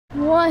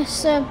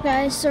What's up,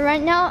 guys? So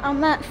right now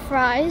I'm at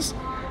Fry's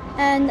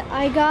and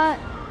I got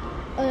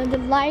the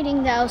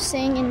lighting that I was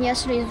saying in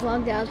yesterday's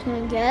vlog that I was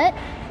gonna get,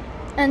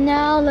 and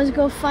now let's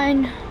go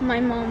find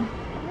my mom.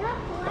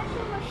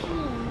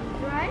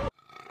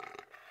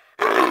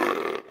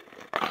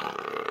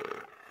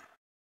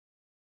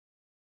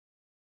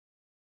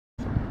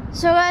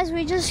 So guys,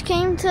 we just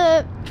came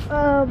to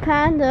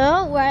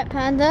Panda. We're at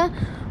Panda.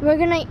 We're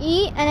gonna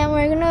eat and then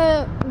we're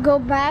gonna go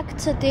back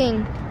to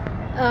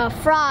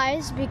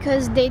Fry's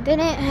because they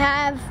didn't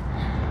have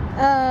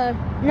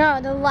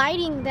the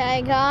lighting that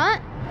I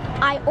got.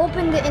 I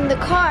opened it in the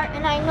cart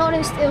and I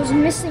noticed it was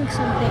missing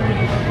something.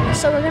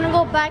 So we're gonna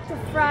go back to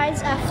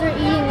Fry's after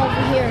eating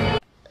over here.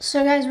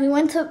 So guys, we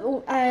went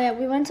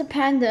to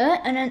Panda,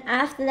 and then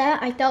after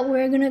that I thought we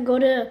were gonna go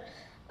to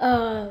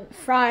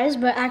Fry's,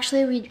 but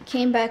actually we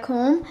came back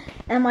home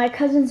and my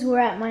cousins were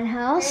at my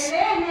house.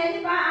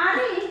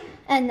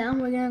 And now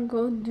we're gonna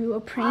go do a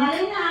prank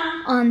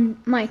on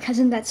my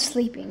cousin that's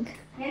sleeping.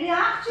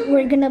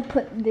 We're gonna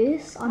put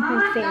this on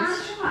her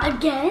face.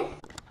 Again?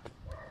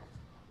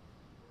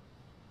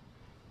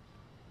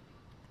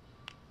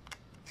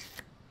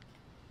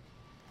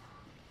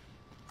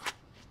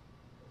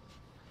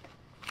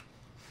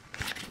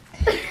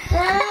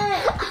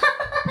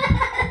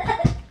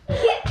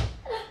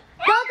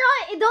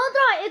 Don't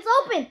throw it. It's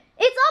open.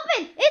 It's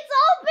open. It's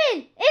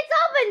open. It's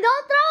open.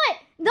 Don't throw it.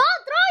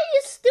 Don't throw it,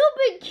 you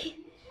stupid kid.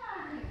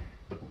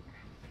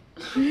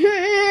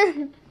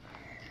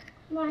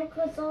 Mike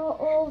was all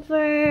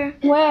over.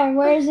 Where?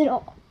 Where is it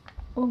all?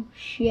 Oh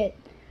shit.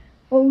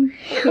 Oh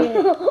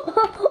shit.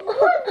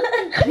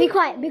 Be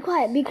quiet. Be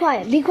quiet. Be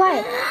quiet. Be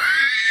quiet.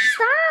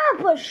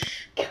 Stop. Shh.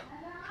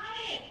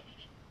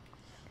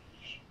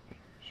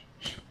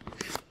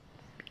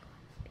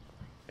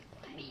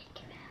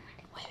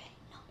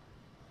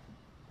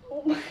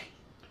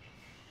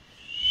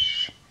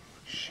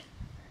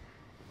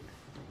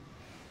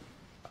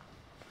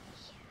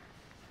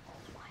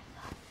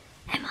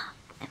 Emma,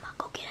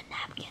 go get a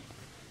napkin.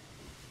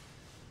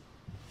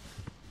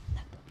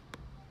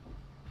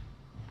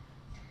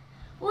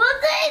 What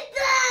is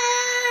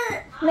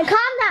that? Now,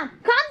 calm down.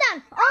 Calm down.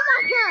 Oh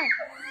my god.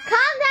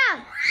 Calm down.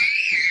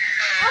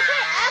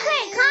 Okay,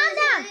 calm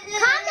down.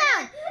 Calm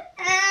down.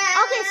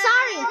 Okay,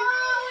 sorry.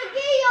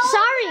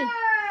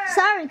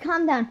 Sorry,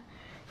 calm down.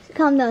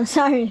 Calm down,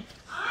 sorry.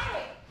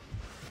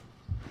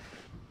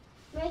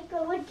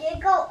 We did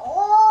go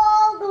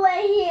all the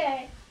way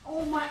here.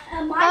 Oh my,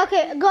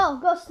 okay,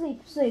 go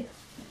sleep.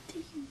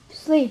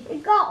 Sleep. We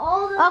got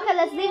all the way. Okay,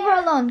 let's leave her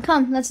alone.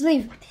 Come, let's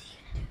leave.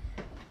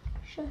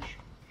 Shush.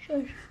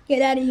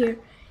 Get out of here.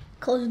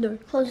 Close the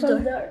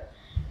door.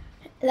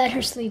 Let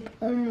her sleep.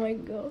 Oh my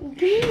god.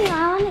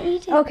 I want to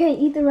eat it. Okay,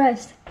 eat the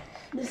rest.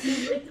 This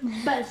is like the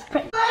best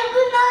prank.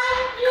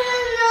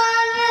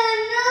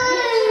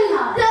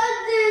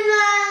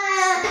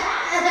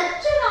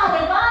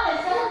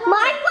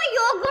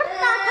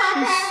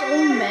 She's so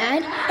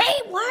mad. Hey,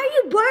 why are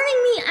you burning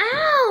me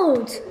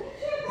out?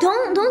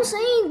 Don't say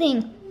anything.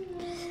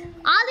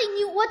 Ali,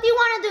 what do you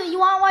want to do? You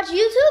want to watch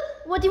YouTube?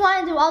 What do you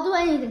want to do? I'll do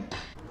anything.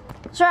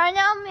 So right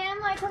now, me and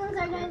my cousins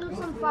are going to do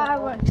some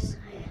fireworks.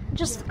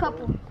 Just a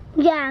couple.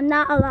 Yeah,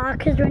 not a lot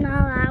because we're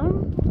not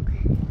allowed.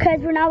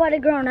 Because we're not allowed to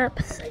grown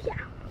ups. So yeah.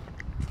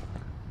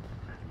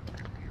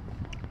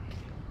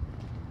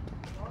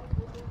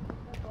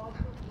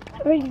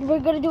 We're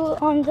going to do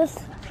it on this.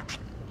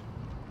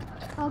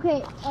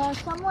 Okay, okay, I'll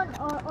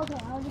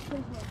just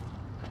wait here.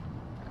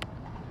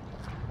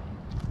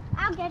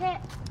 I'll get it.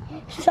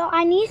 So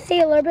I need to stay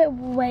a little bit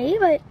away,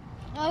 but...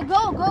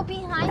 Go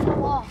behind the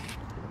wall.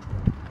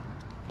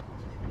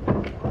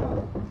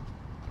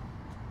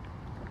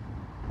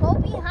 Go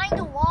behind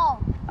the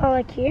wall. Oh,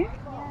 like here?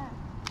 Yeah.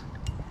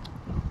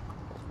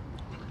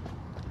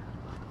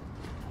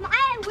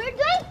 We're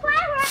doing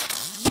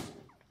fireworks.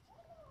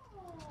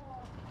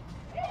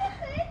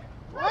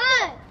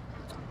 What?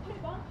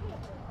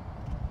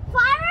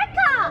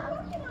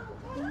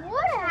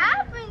 What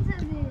happened to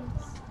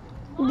this?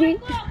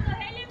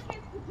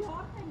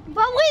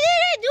 But we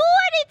didn't do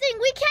anything.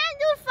 We can't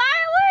do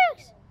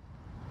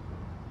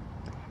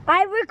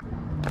fireworks.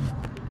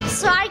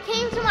 So I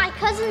came to my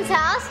cousin's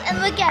house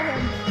and look at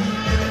him.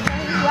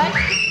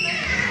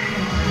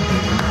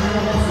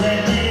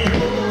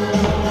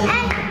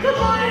 And good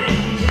morning.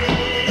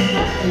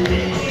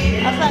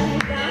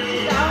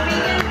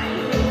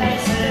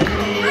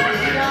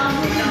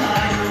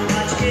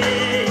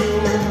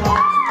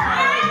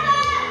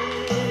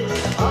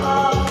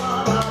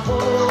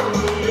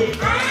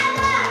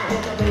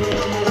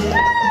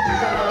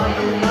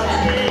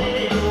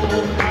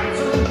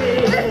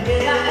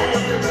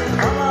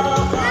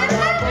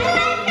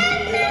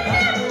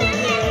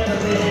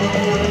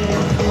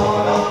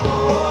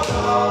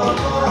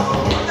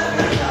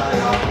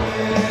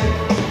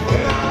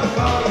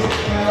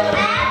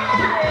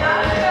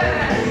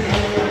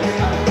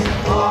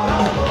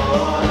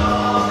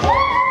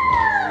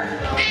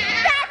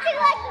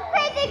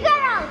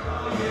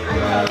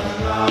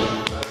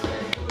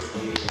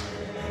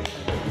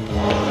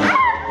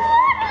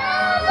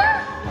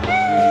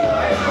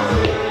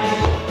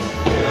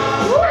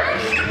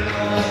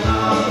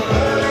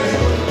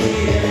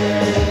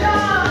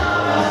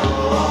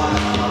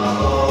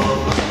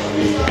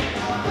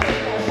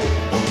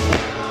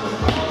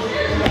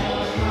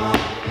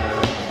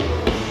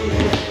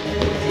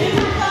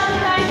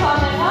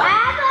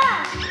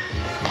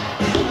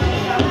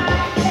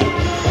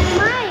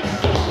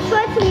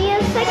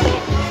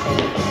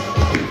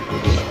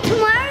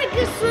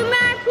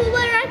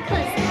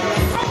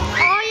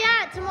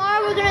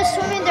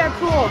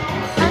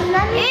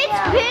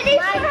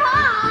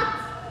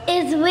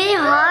 It's really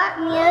hot.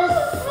 Yes.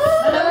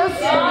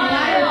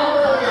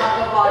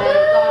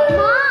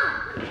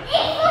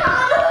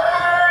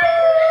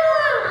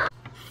 Mom,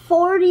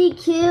 40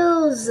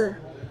 kills.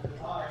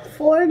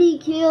 40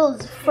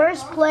 kills.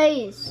 First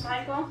place.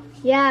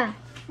 Yeah.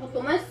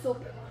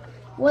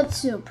 What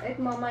soup?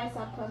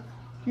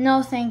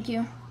 No, thank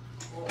you.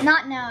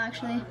 Not now,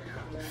 actually.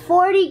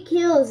 40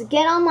 kills.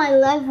 Get on my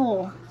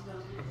level.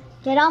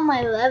 Get on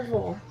my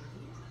level.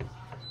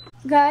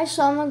 Guys,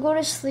 so I'm gonna go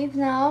to sleep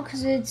now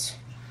because it's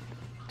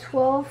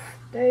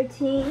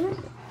 12:13.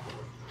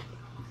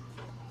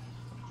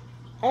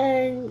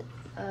 And,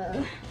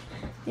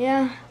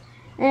 yeah.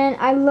 And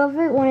I love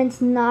it when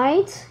it's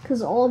night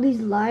because all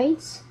these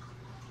lights,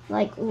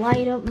 like,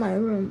 light up my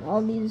room.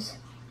 All these.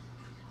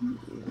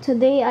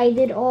 Today I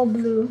did all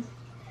blue.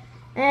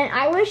 And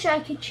I wish I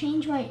could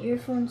change my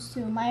earphones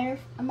too. My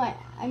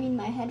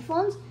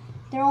headphones,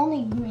 they're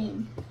only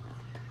green.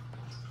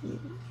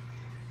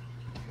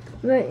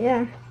 But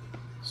yeah,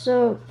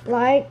 so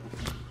like,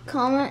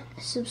 comment,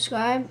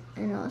 subscribe,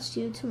 and I'll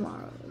see you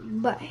tomorrow.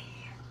 Bye.